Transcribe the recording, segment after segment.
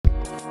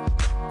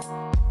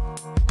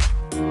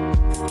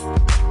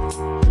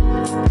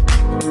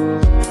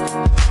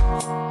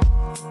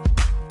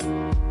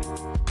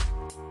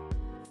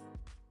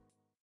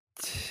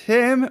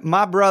Tim,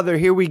 my brother,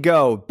 here we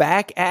go.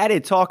 Back at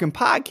it, talking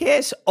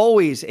podcasts.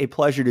 Always a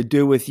pleasure to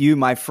do with you,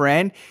 my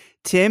friend.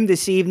 Tim,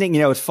 this evening,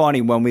 it's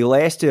funny. When we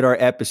last did our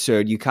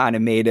episode, you kind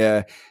of made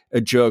a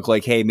joke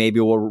like, hey, maybe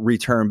we'll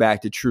return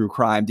back to true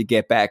crime to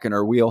get back in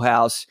our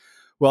wheelhouse.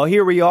 Well,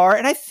 here we are.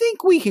 And I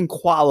think we can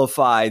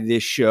qualify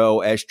this show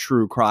as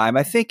true crime.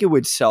 I think it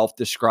would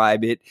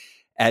self-describe it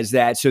as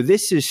that. So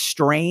this is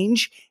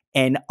Strange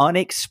and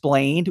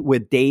Unexplained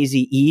with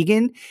Daisy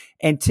Eagan.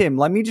 And Tim,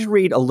 let me just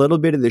read a little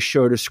bit of the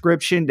show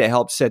description to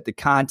help set the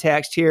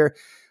context here.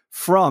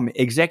 From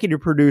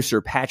executive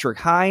producer Patrick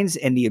Hines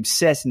and the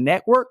Obsessed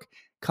Network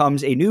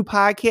comes a new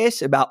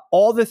podcast about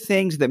all the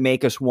things that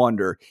make us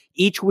wonder.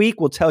 Each week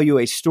we'll tell you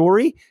a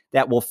story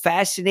that will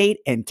fascinate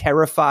and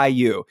terrify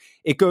you.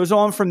 It goes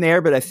on from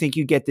there, but I think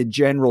you get the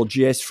general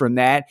gist from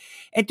that.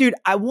 And dude,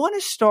 I want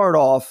to start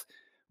off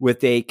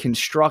with a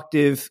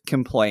constructive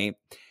complaint.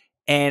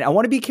 And I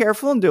want to be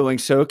careful in doing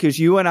so because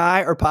you and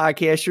I are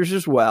podcasters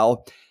as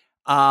well.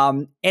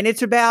 And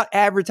it's about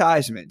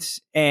advertisements.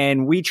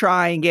 And we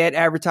try and get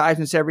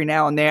advertisements every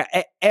now and then.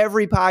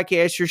 Every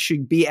podcaster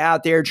should be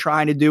out there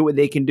trying to do what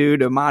they can do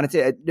to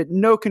monetize.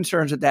 No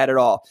concerns with that at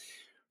all.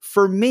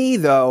 For me,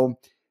 though,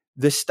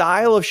 the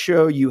style of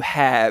show you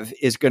have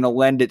is going to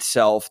lend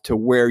itself to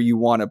where you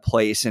want to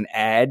place an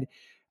ad.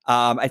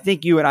 I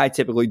think you and I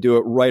typically do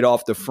it right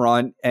off the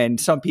front. And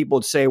some people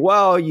would say,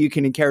 well, you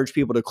can encourage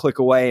people to click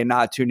away and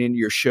not tune into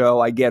your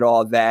show. I get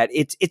all that.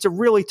 It's a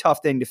really tough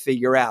thing to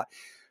figure out.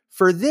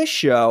 For this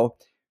show,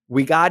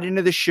 we got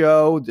into the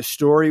show. The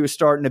story was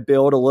starting to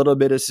build a little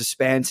bit of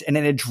suspense, and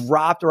then it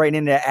dropped right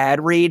into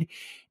ad read.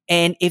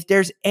 And if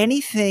there's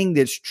anything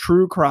that's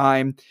true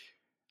crime,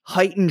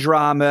 heightened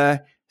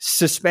drama,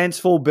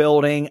 suspenseful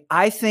building,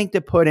 I think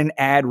to put an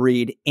ad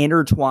read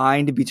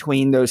intertwined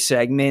between those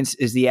segments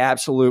is the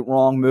absolute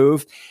wrong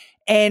move.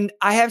 And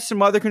I have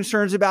some other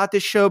concerns about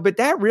this show, but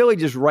that really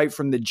just right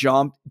from the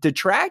jump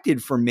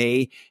detracted from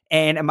me.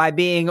 And am I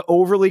being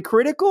overly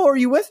critical, or are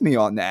you with me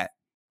on that?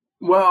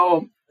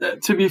 Well,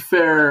 to be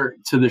fair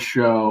to the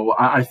show,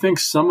 I think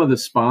some of the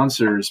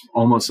sponsors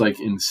almost like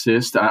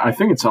insist. I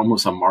think it's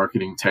almost a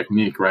marketing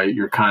technique, right?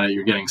 You're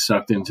getting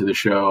sucked into the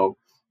show.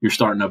 You're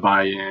starting to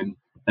buy in,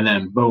 and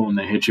then boom,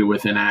 they hit you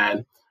with an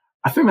ad.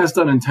 I think that's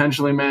done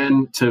intentionally,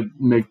 man, to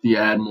make the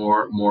ad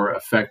more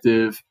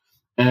effective.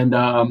 And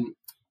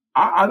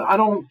I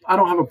don't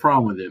have a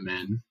problem with it,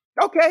 man.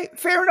 Okay,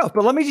 fair enough.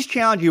 But let me just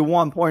challenge you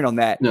one point on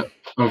that. Yeah.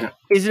 Okay.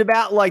 Is it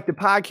about like the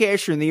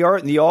podcaster and the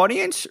art and the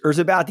audience, or is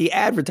it about the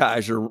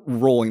advertiser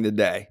ruling the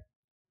day?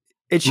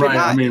 It should right.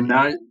 not. I mean,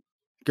 now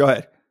go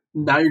ahead.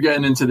 Now you're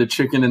getting into the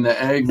chicken and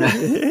the egg.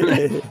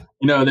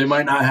 They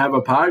might not have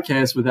a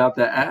podcast without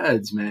the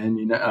ads, man.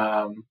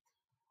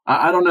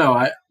 I don't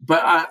know.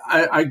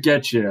 I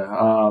get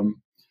you.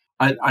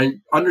 I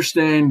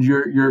understand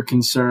your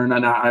concern,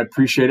 and I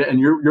appreciate it. And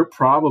you're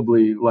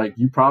probably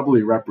you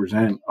probably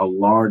represent a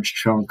large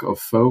chunk of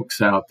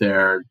folks out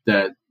there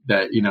that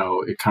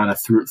it kind of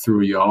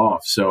threw you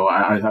off. So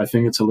I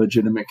think it's a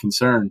legitimate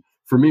concern.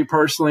 For me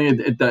personally,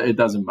 it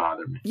doesn't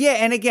bother me. Yeah,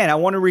 and again, I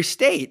want to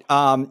restate,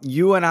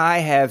 you and I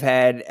have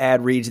had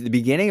ad reads at the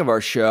beginning of our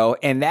show,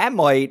 and that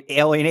might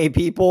alienate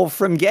people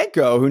from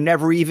get-go who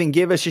never even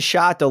give us a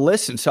shot to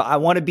listen. So I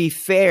want to be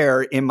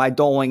fair in my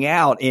doling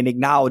out and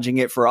acknowledging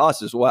it for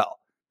us as well.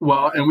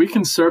 Well, and we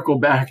can circle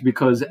back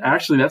because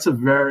actually that's a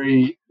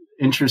very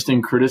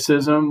interesting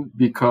criticism,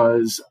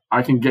 because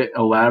I can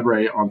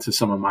elaborate onto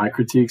some of my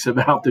critiques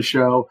about the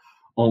show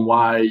on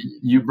why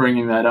you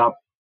bringing that up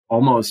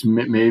almost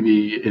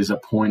maybe is a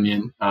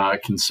poignant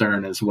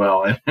concern as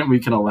well. And we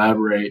can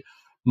elaborate.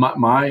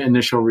 My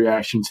initial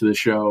reaction to the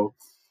show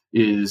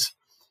is,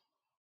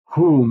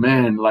 oh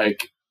man,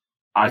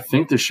 I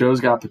think the show's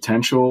got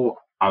potential.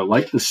 I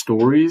like the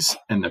stories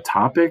and the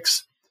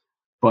topics,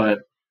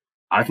 but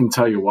I can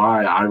tell you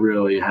why I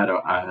really had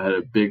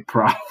a big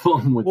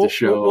problem with the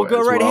show. We'll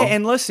go right ahead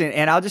and listen.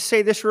 And I'll just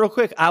say this real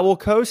quick. I will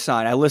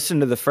co-sign. I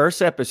listened to the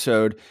first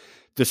episode.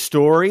 The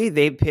story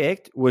they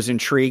picked was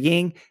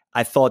intriguing.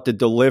 I thought the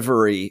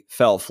delivery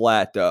fell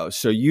flat, though.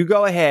 So you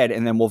go ahead,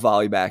 and then we'll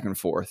volley back and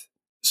forth.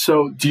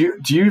 So do you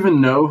even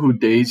know who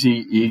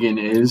Daisy Eagan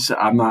is?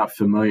 I'm not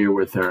familiar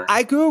with her.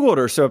 I Googled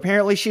her. So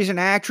apparently she's an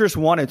actress,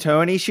 won a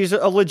Tony. She's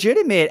a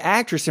legitimate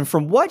actress. And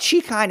from what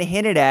she kind of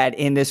hinted at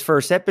in this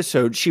first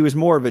episode, she was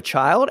more of a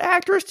child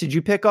actress. Did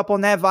you pick up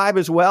on that vibe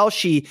as well?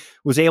 She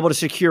was able to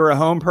secure a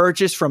home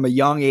purchase from a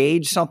young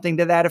age, something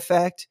to that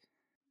effect?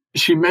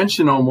 She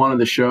mentioned on one of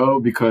the show,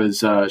 because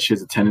she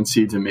has a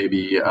tendency to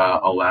maybe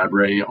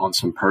elaborate on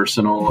some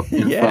personal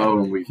info,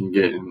 and we can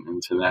get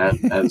into that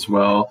as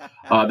well.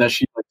 That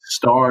she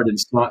starred in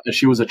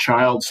she was a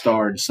child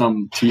star in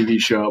some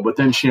TV show, but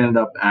then she ended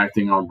up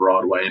acting on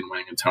Broadway and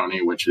winning a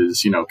Tony, which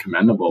is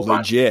commendable.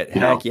 Legit,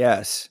 heck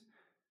yes.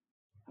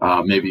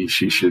 Maybe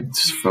she should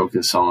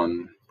focus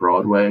on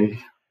Broadway.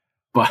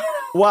 But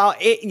well,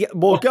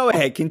 go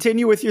ahead.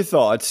 Continue with your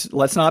thoughts.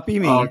 Let's not be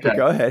mean. Okay. But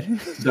go ahead.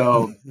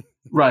 So.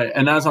 Right.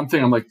 And as I'm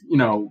thinking, I'm like,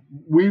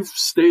 we've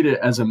stated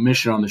as a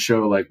mission on the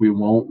show, we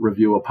won't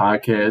review a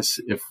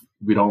podcast if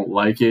we don't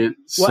like it.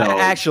 Well,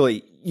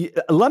 actually,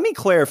 let me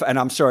clarify, and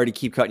I'm sorry to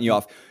keep cutting you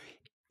off.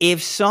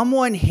 If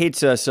someone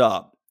hits us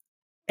up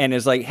and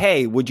is like,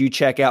 hey, would you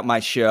check out my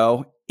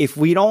show? If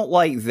we don't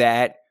like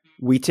that,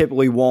 we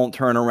typically won't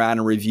turn around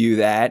and review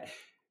that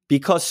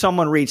because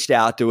someone reached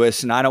out to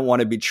us, and I don't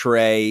want to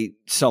betray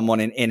someone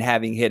in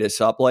having hit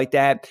us up like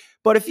that.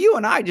 But if you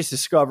and I just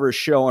discover a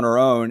show on our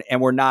own and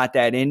we're not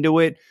that into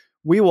it,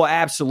 we will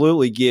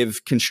absolutely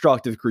give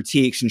constructive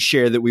critiques and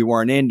share that we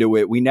weren't into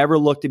it. We never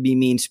look to be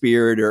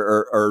mean-spirited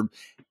or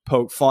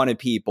poke fun at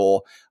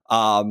people.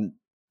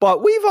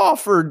 But we've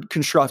offered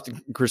constructive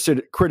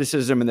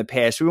criticism in the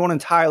past. We won't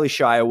entirely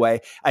shy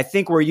away. I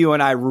think where you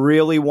and I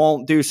really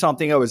won't do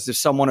something is if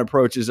someone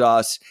approaches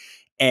us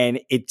and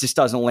it just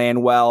doesn't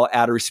land well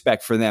out of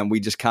respect for them.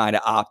 We just kind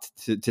of opt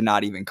to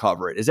not even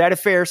cover it. Is that a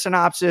fair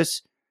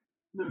synopsis?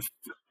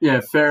 Yeah,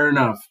 fair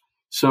enough.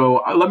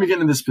 So let me get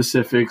into the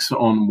specifics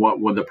on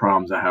what the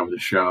problems I have with the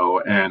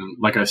show. And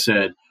like I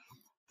said,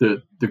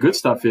 the good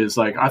stuff is,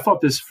 like, I thought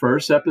this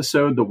first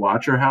episode, The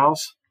Watcher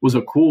House, was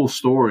a cool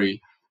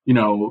story. You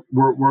know,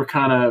 we're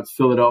kind of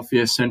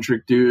Philadelphia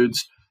centric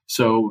dudes.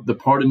 So the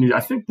part of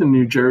I think the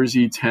New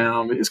Jersey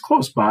town is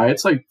close by.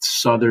 It's like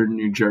southern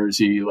New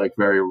Jersey, like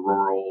very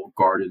rural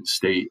Garden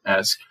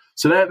State-esque.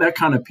 So that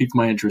kind of piqued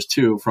my interest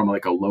too, from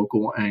like a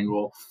local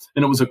angle.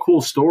 And it was a cool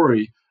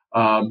story.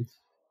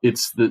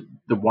 It's the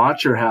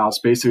Watcher House.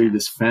 Basically,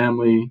 this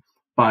family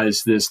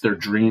buys their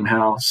dream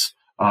house.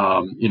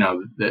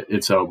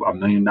 It's a $1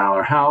 million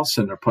house,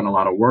 and they're putting a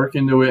lot of work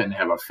into it, and they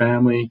have a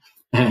family.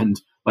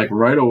 And like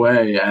right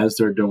away, as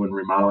they're doing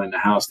remodeling the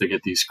house, they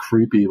get these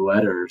creepy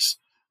letters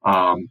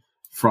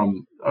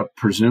from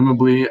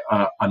presumably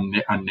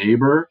a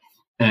neighbor.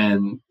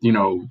 And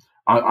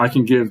I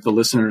can give the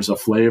listeners a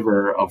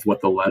flavor of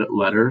what the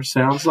letter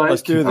sounds like.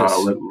 Let's do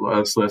this.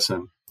 Let's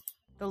listen.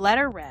 The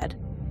letter read,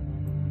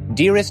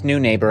 "Dearest new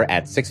neighbor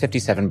at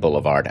 657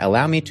 Boulevard,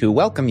 allow me to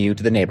welcome you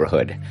to the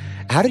neighborhood.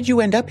 How did you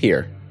end up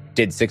here?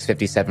 Did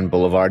 657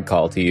 Boulevard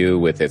call to you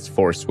with its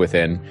force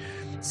within?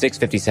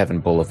 657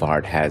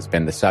 Boulevard has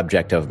been the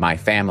subject of my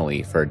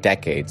family for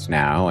decades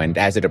now, and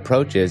as it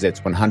approaches its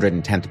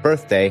 110th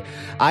birthday,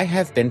 I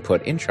have been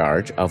put in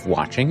charge of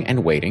watching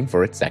and waiting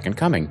for its second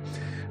coming.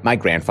 My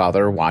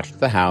grandfather watched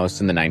the house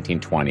in the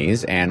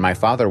 1920s, and my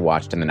father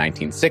watched in the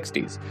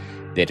 1960s.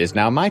 It is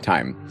now my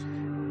time.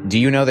 Do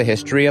you know the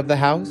history of the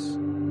house?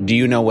 Do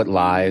you know what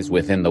lies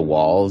within the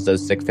walls of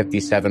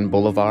 657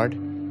 Boulevard?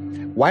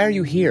 Why are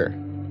you here?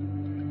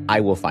 I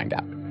will find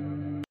out."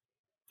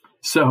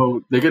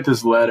 So they get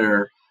this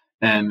letter,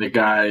 and the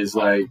guy's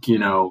like,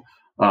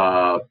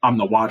 I'm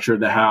the watcher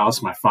of the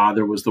house. My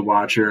father was the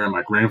watcher, and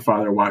my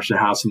grandfather watched the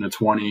house in the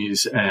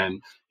 20s.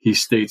 And he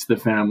states to the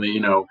family,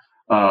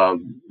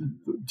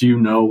 do you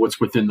know what's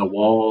within the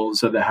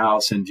walls of the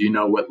house? And do you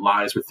know what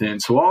lies within?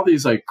 So all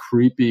these like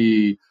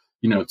creepy,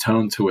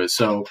 tone to it.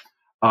 So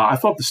I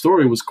thought the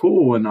story was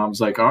cool. And I was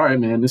like, all right,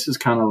 man, this is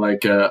kind of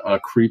like a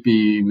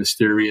creepy,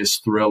 mysterious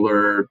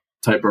thriller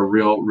type of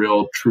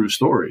real true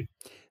story.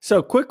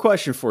 So quick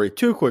question for you.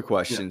 Two quick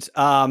questions.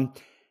 Yeah.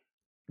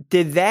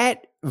 Did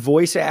that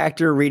voice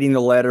actor reading the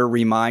letter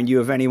remind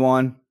you of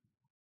anyone?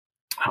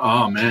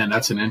 Oh man,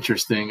 that's an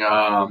interesting,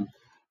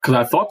 because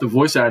I thought the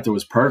voice actor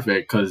was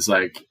perfect, because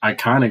like I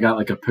kind of got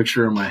like a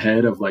picture in my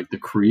head of like the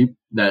creep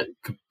that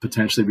could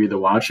potentially be the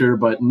watcher,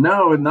 but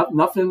no,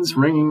 nothing's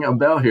ringing a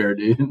bell here,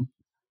 dude.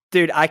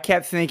 Dude, I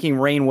kept thinking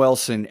Rainn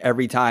Wilson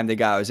every time the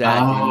guy was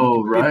acting.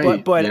 Oh,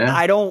 right. But yeah.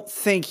 I don't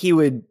think he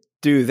would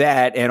do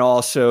that, and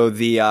also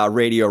the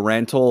radio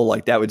rental,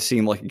 like that would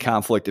seem like a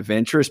conflict of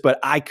interest. But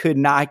I could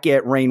not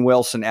get Rainn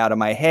Wilson out of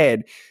my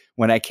head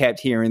when I kept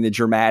hearing the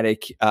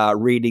dramatic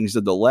readings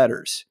of the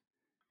letters.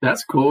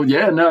 That's cool.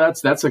 Yeah, no,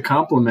 that's a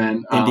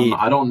compliment. Indeed.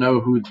 I don't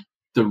know who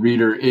the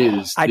reader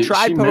is. I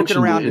tried poking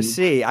around to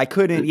see. I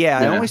couldn't. Yeah,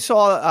 I only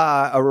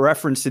saw a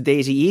reference to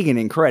Daisy Eagan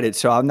in credits,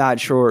 so I'm not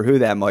sure who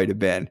that might have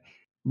been.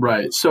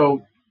 Right.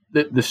 So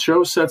the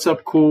show sets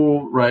up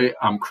cool, right?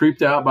 I'm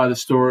creeped out by the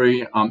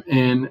story. I'm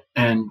in,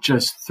 and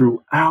just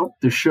throughout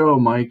the show,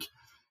 Mike,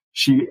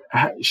 she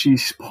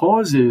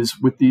pauses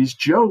with these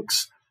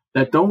jokes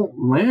that don't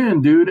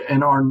land, dude,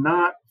 and are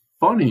not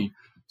funny.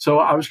 So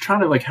I was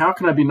trying to like, how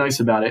can I be nice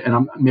about it?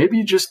 And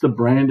maybe just the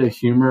brand of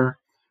humor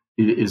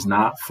is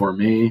not for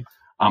me.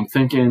 I'm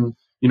thinking,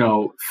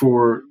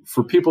 for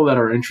people that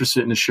are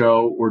interested in the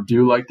show or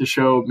do like the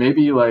show,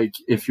 maybe like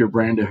if your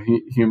brand of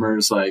humor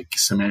is like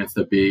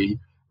Samantha Bee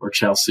or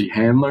Chelsea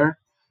Handler,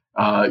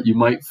 you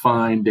might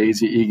find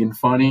Daisy Eagan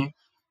funny.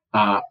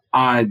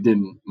 I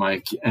didn't,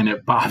 Mike, and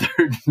it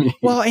bothered me.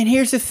 Well, and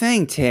here's the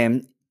thing,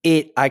 Tim.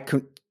 I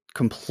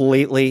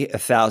completely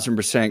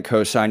 1,000%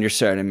 co-sign your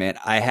sentiment.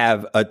 I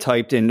have a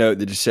typed in note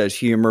that just says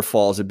humor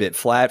falls a bit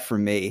flat for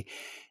me.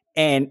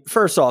 And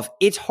first off,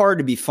 it's hard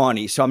to be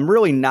funny. So I'm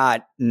really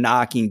not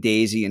knocking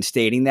Daisy and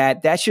stating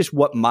that. That's just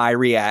what my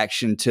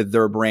reaction to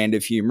their brand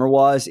of humor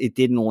was. It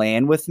didn't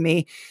land with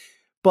me.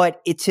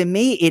 But to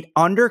me, it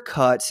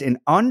undercuts and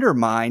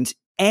undermines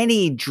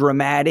any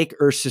dramatic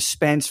or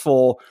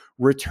suspenseful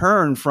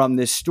return from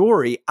this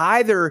story.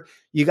 Either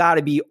you got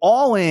to be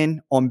all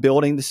in on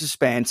building the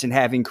suspense and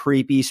having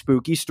creepy,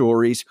 spooky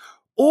stories,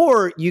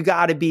 or you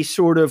got to be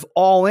sort of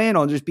all in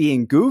on just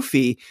being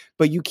goofy,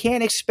 but you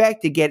can't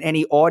expect to get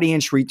any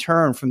audience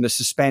return from the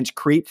suspense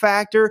creep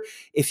factor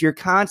if you're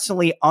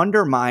constantly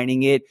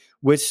undermining it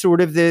with sort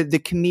of the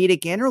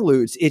comedic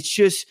interludes. It's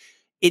just,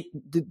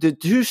 the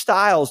two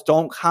styles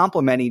don't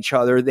complement each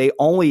other. They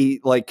only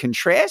like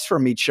contrast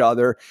from each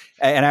other.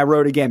 And I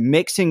wrote again,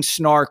 mixing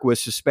snark with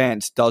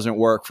suspense doesn't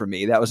work for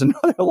me. That was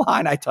another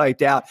line I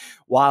typed out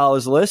while I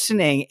was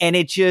listening. And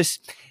it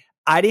just,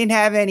 I didn't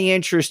have any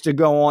interest to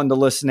go on to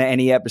listen to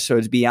any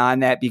episodes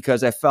beyond that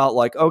because I felt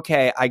like,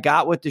 okay, I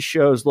got what the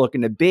show's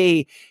looking to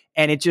be,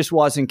 and it just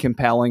wasn't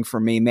compelling for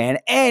me, man.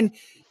 And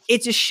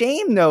it's a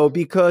shame though,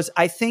 because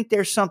I think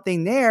there's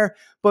something there,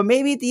 but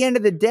maybe at the end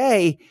of the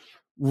day,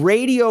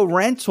 Radio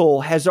Rental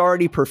has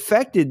already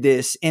perfected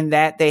this in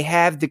that they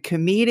have the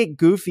comedic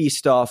goofy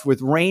stuff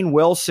with Rainn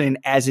Wilson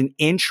as an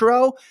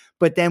intro,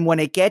 but then when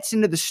it gets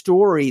into the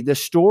story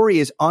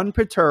is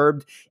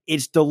unperturbed.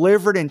 It's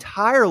delivered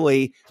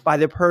entirely by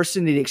the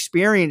person that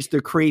experienced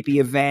the creepy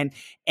event,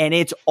 and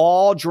it's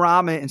all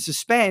drama and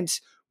suspense.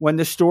 When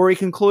the story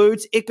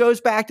concludes, it goes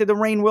back to the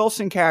Rainn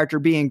Wilson character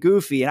being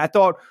goofy. And I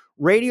thought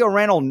Radio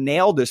Rental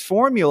nailed this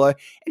formula.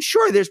 And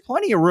sure, there's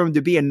plenty of room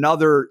to be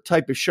another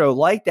type of show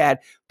like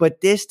that,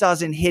 but this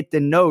doesn't hit the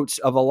notes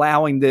of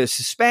allowing the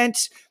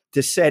suspense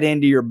to set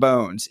into your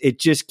bones. It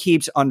just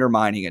keeps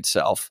undermining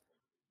itself.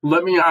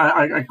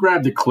 I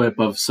grabbed a clip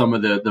of some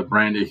of the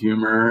brand of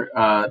humor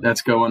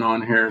that's going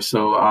on here.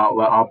 So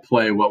I'll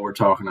play what we're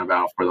talking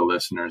about for the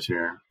listeners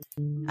here.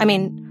 I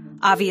mean,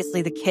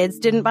 obviously the kids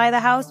didn't buy the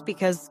house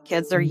because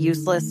kids are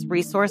useless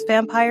resource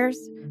vampires.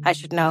 I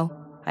should know.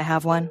 I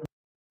have one.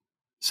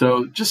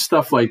 So just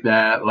stuff like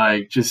that,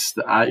 like just,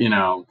 I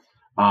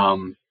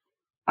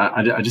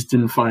just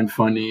didn't find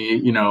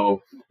funny,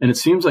 and it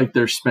seems like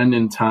they're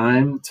spending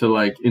time to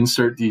like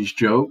insert these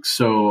jokes.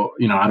 So,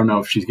 I don't know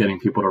if she's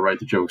getting people to write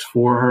the jokes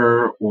for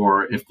her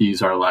or if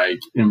these are like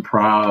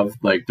improv,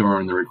 like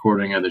during the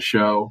recording of the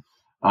show.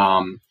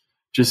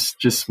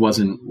 Just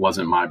wasn't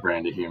my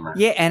brand of humor.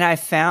 Yeah. And I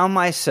found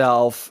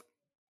myself,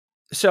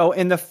 so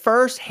in the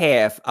first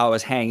half, I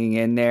was hanging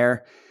in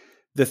there.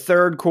 The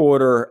third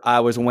quarter,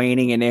 I was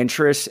waning in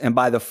interest. And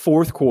by the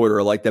fourth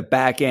quarter, like the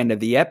back end of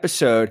the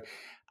episode,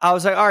 I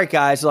was like, all right,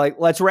 guys, like,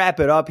 let's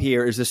wrap it up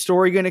here. Is the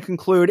story going to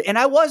conclude? And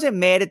I wasn't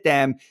mad at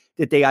them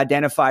that they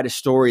identified a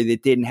story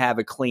that didn't have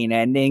a clean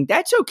ending.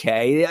 That's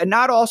okay.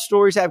 Not all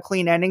stories have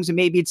clean endings. And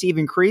maybe it's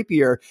even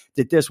creepier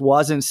that this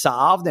wasn't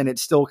solved and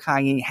it's still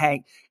kind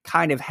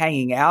of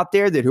hanging out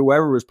there, that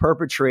whoever was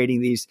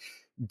perpetrating these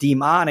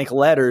demonic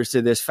letters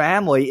to this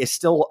family is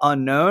still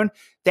unknown.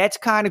 That's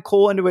kind of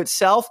cool into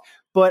itself.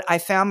 But I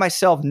found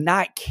myself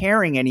not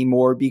caring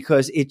anymore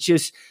because it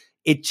just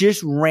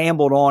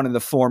rambled on in the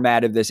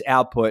format of this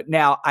output.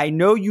 Now, I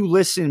know you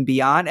listened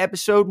beyond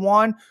episode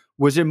 1.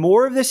 Was it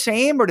more of the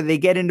same, or did they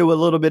get into a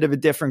little bit of a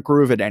different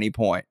groove at any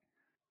point?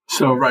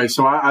 So, right.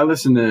 So I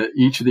listened to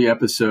each of the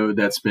episode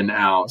that's been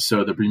out.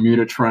 So the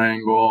Bermuda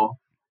Triangle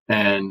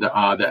and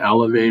the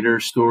elevator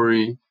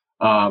story.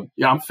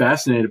 I'm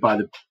fascinated by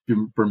the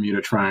Bermuda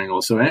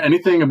Triangle. So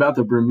anything about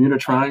the Bermuda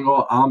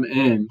Triangle, I'm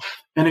in.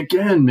 And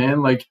again,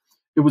 man, like,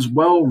 it was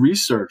well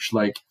researched.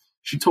 Like,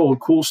 she told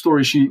cool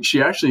stories. She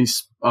actually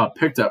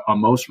picked a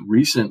most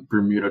recent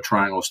Bermuda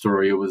Triangle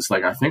story. It was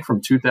like, I think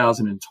from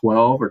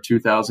 2012 or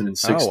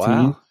 2016. Oh,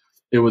 wow.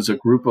 It was a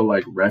group of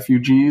like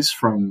refugees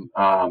from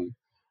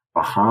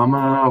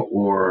Bahama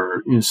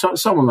or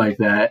someone like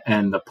that.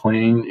 And the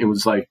plane, it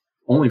was like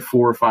only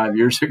 4 or 5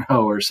 years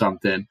ago or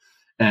something.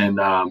 And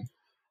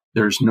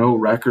there's no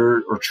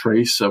record or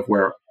trace of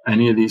where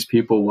any of these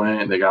people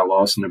went. They got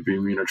lost in the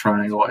Bermuda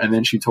Triangle. And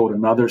then she told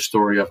another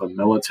story of a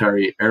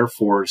military Air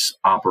Force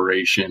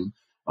operation,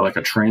 like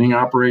a training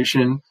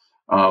operation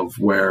of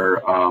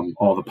where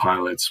all the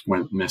pilots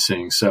went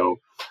missing. So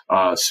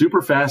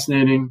super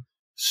fascinating,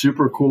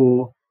 super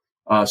cool,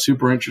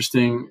 super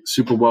interesting,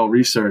 super well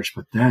researched.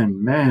 But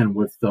then, man,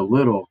 with the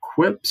little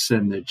quips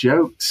and the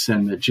jokes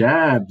and the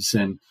jabs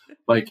and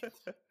like,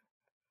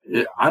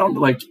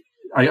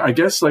 I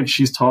guess like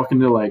she's talking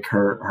to like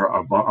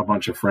a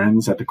bunch of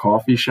friends at the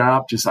coffee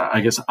shop. Just, I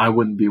guess I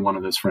wouldn't be one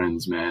of those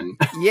friends, man.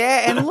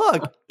 Yeah. And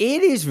look,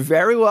 it is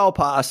very well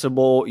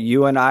possible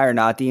you and I are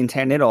not the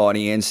intended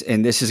audience,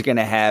 and this is going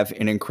to have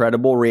an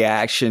incredible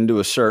reaction to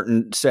a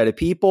certain set of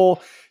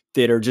people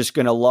that are just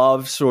going to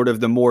love sort of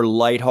the more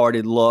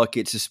lighthearted look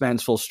at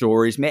suspenseful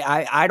stories.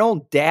 I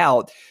don't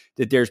doubt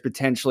that there's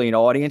potentially an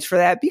audience for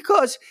that,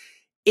 because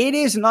it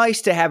is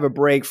nice to have a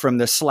break from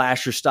the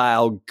slasher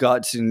style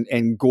guts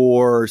and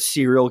gore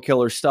serial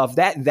killer stuff.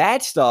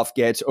 That stuff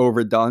gets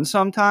overdone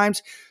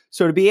sometimes.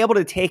 So to be able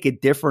to take a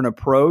different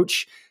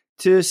approach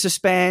to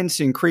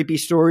suspense and creepy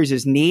stories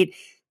is neat.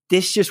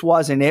 This just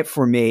wasn't it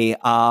for me.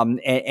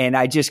 And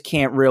I just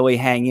can't really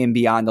hang in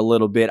beyond the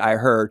little bit I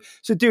heard.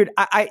 So dude,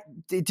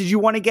 did you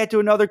want to get to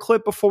another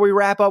clip before we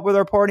wrap up with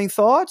our parting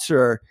thoughts,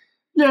 or?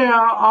 Yeah,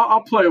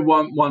 I'll play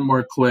one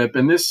more clip,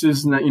 and this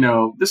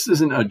isn't this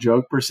isn't a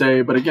joke per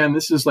se, but again,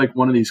 this is like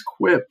one of these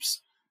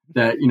quips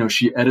that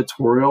she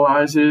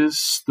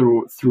editorializes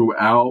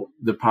throughout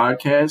the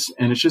podcast,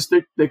 and it's just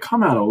they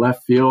come out of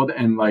left field,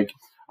 and like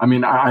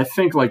I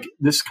think like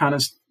this kind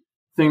of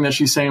thing that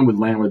she's saying would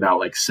land without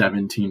like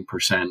 17%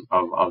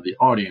 of the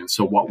audience.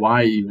 So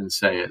why even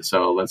say it?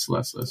 So let's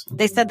listen.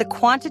 They said the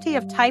quantity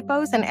of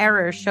typos and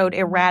errors showed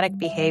erratic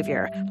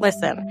behavior.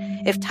 Listen,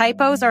 if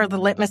typos are the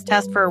litmus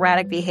test for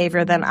erratic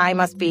behavior, then I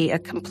must be a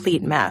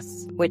complete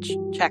mess, which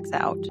checks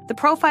out. The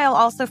profile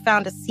also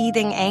found a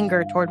seething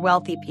anger toward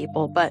wealthy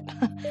people, but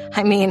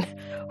I mean,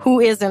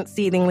 who isn't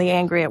seethingly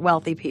angry at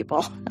wealthy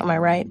people? Am I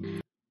right?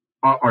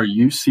 Are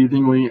you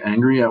seethingly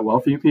angry at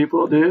wealthy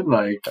people, dude?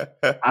 Like,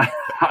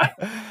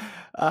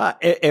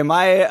 am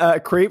I a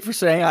creep for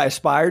saying I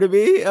aspire to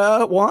be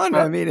one?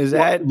 I mean, is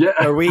that,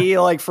 are we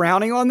like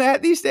frowning on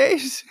that these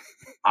days?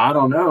 I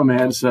don't know,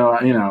 man. So,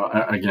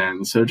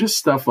 again, so just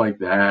stuff like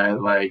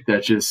that,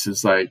 just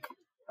is like,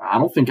 I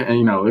don't think,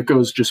 it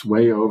goes just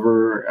way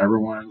over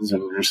everyone's,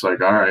 and just like,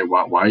 all right,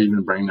 why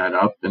even bring that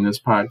up in this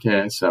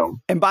podcast?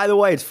 So, and by the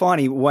way, it's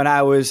funny, when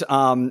I was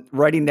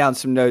writing down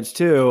some notes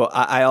too,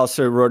 I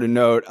also wrote a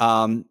note,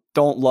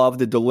 don't love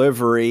the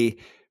delivery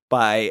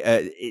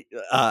by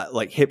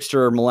like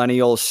hipster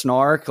millennial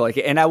snark, like,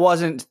 and I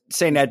wasn't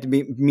saying that to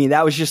me.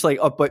 That was just like,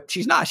 oh, but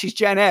she's not. She's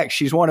Gen X.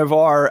 She's one of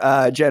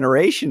our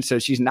generation, so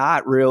she's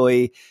not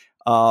really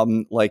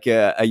like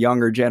a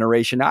younger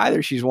generation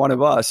either. She's one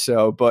of us.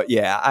 So, but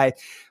yeah, I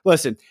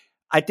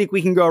think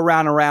we can go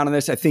around and around on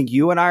this. I think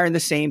you and I are on the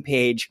same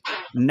page.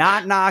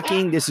 Not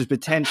knocking. This is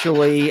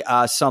potentially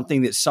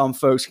something that some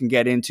folks can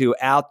get into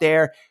out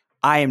there.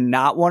 I am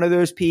not one of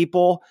those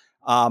people.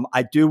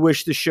 I do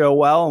wish the show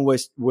well and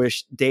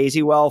wish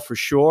Daisy well for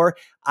sure.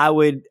 I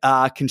would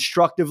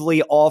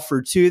constructively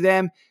offer to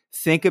them,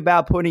 think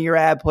about putting your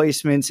ad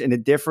placements in a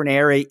different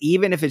area,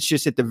 even if it's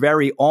just at the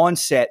very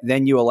onset,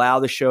 then you allow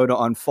the show to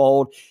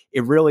unfold.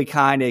 It really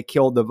kind of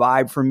killed the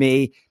vibe for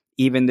me,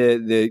 even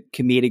the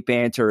comedic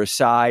banter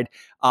aside.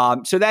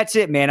 So that's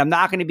it, man. I'm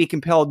not going to be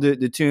compelled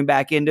to tune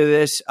back into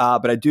this,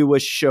 but I do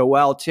wish the show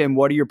well. Tim,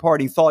 what are your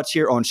parting thoughts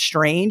here on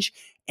Strange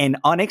and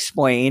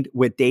Unexplained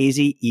with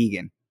Daisy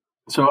Eagan?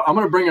 So I'm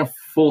going to bring a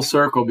full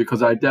circle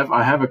because I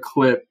have a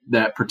clip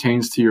that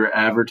pertains to your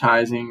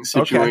advertising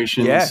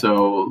situation. Okay, yeah.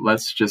 So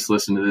let's just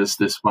listen to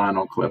this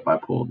final clip I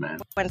pulled, man.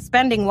 When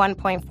spending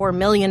 $1.4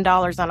 million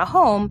on a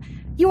home,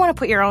 you want to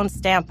put your own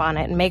stamp on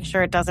it and make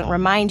sure it doesn't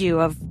remind you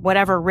of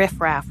whatever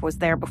riffraff was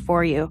there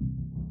before you.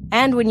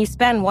 And when you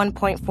spend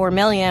 $1.4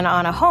 million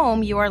on a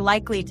home, you are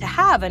likely to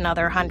have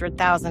another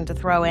 $100,000 to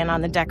throw in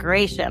on the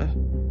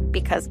decoration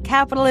because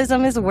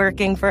capitalism is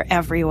working for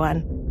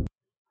everyone.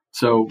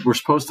 So we're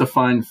supposed to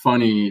find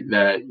funny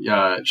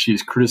that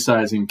she's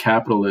criticizing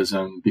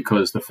capitalism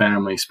because the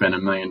family spent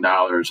 $1 million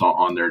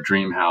on their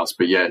dream house,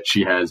 but yet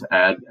she has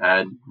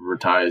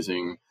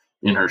advertising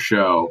in her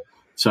show.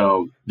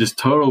 So just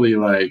totally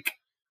like,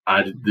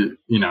 I don't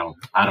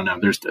know.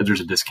 There's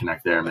a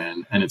disconnect there,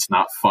 man, and it's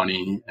not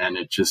funny, and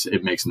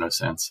it makes no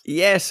sense.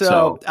 Yeah,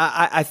 so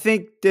I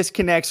think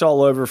disconnects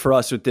all over for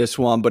us with this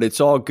one, but it's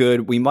all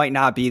good. We might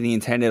not be the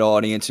intended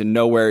audience, and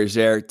nowhere is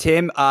there.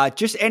 Tim,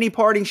 just any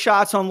parting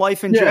shots on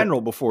life in general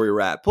before we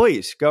wrap,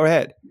 please go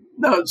ahead.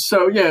 No,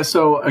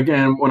 so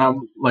again, when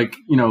I'm like,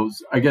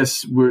 I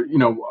guess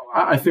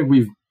I think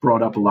we've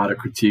brought up a lot of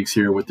critiques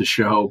here with the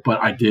show,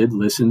 but I did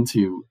listen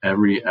to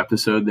every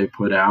episode they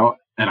put out.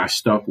 And I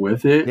stuck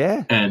with it.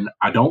 Yeah. And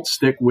I don't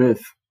stick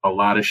with a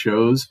lot of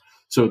shows.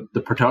 So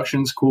the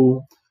production's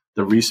cool.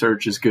 The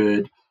research is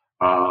good.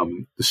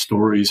 The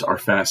stories are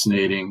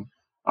fascinating.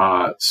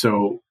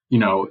 So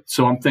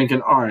I'm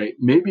thinking, all right,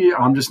 maybe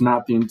I'm just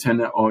not the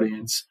intended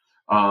audience.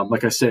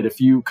 Like I said, if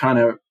you kind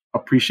of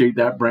appreciate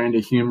that brand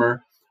of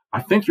humor,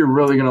 I think you're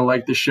really going to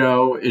like the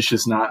show. It's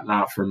just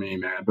not for me,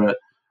 man. But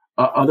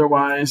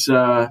otherwise,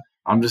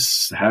 I'm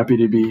just happy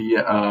to be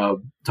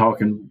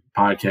talking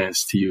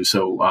podcasts to you.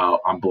 So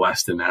I'm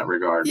blessed in that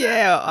regard.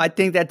 Yeah, I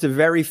think that's a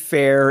very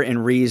fair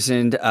and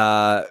reasoned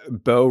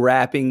bow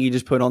wrapping you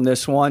just put on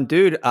this one.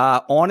 Dude,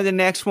 on to the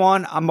next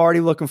one. I'm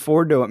already looking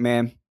forward to it,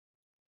 man.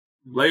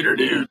 Later,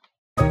 dude.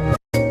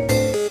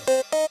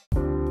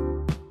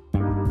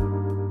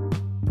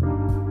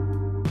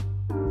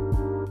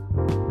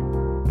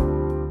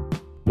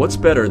 What's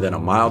better than a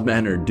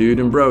mild-mannered dude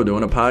and bro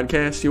doing a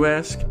podcast, you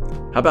ask?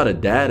 How about a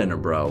dad and a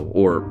bro,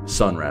 or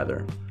son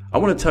rather? I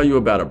want to tell you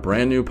about a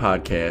brand new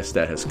podcast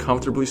that has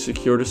comfortably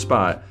secured a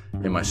spot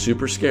in my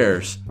super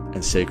scarce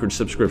and sacred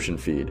subscription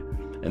feed,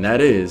 and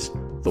that is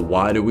the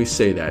Why Do We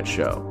Say That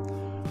show.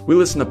 We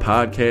listen to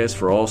podcasts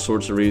for all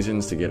sorts of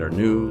reasons: to get our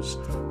news,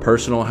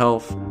 personal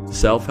health,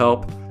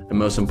 self-help, and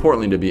most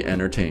importantly, to be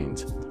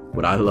entertained.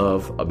 What I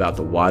love about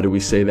the Why Do We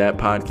Say That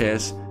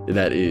podcast is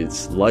that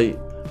it's light,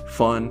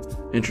 fun,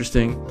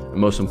 interesting, and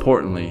most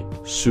importantly,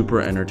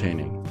 super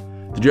entertaining.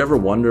 Did you ever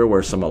wonder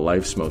where some of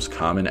life's most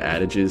common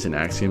adages and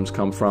axioms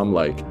come from,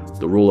 like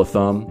the rule of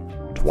thumb,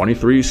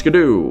 23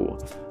 skidoo,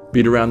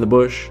 beat around the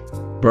bush,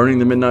 burning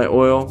the midnight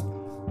oil?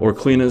 or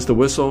clean as the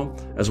whistle,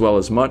 as well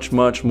as much,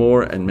 much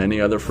more and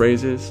many other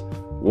phrases?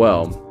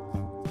 Well,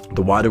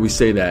 the Why Do We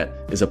Say That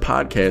is a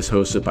podcast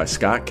hosted by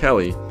Scott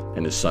Kelly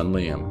and his son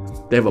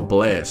Liam. They have a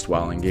blast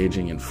while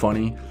engaging in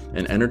funny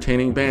and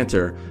entertaining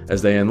banter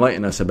as they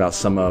enlighten us about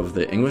some of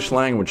the English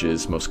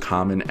language's most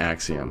common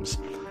axioms.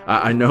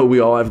 I know we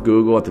all have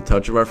Google at the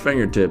touch of our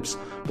fingertips,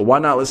 but why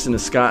not listen to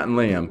Scott and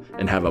Liam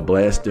and have a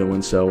blast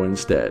doing so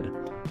instead?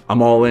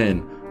 I'm all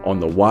in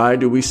on the Why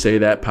Do We Say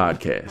That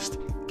podcast.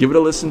 Give it a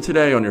listen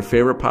today on your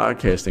favorite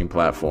podcasting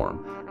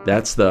platform.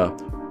 That's the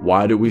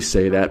Why Do We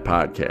Say That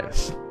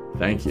podcast.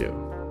 Thank you.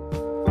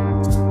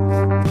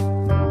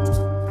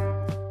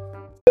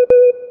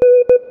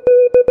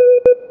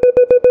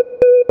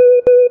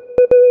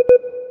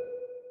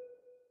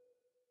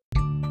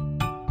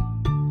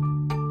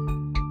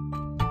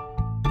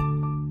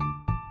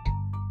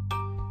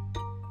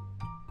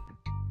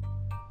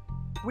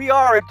 We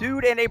are a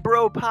Dude and a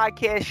Bro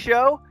podcast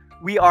show.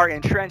 We are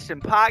entrenched in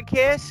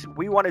podcasts.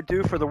 We want to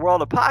do for the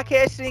world of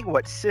podcasting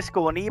what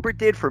Siskel and Ebert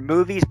did for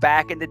movies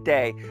back in the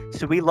day.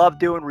 So we love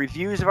doing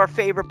reviews of our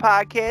favorite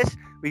podcasts.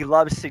 We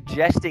love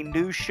suggesting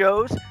new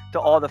shows to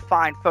all the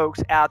fine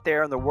folks out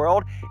there in the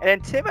world. And then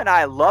Tim and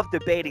I love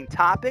debating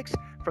topics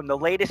from the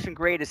latest and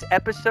greatest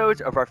episodes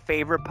of our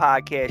favorite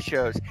podcast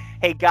shows.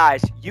 Hey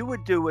guys, you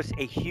would do us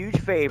a huge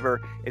favor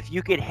if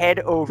you could head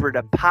over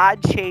to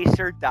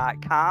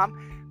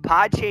podchaser.com.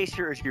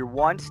 Podchaser is your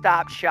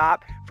one-stop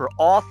shop for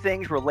all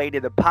things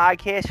related to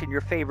podcasts and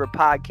your favorite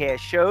podcast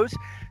shows.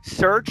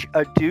 Search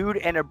a Dude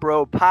and a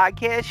Bro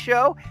podcast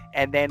show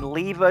and then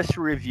leave us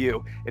a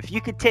review. If you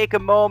could take a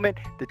moment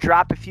to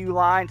drop a few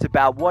lines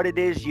about what it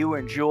is you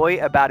enjoy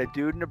about a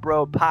Dude and a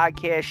Bro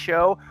podcast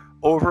show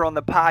over on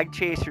the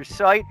Podchaser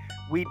site,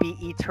 we'd be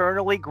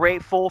eternally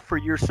grateful for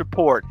your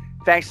support.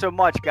 Thanks so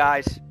much,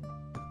 guys.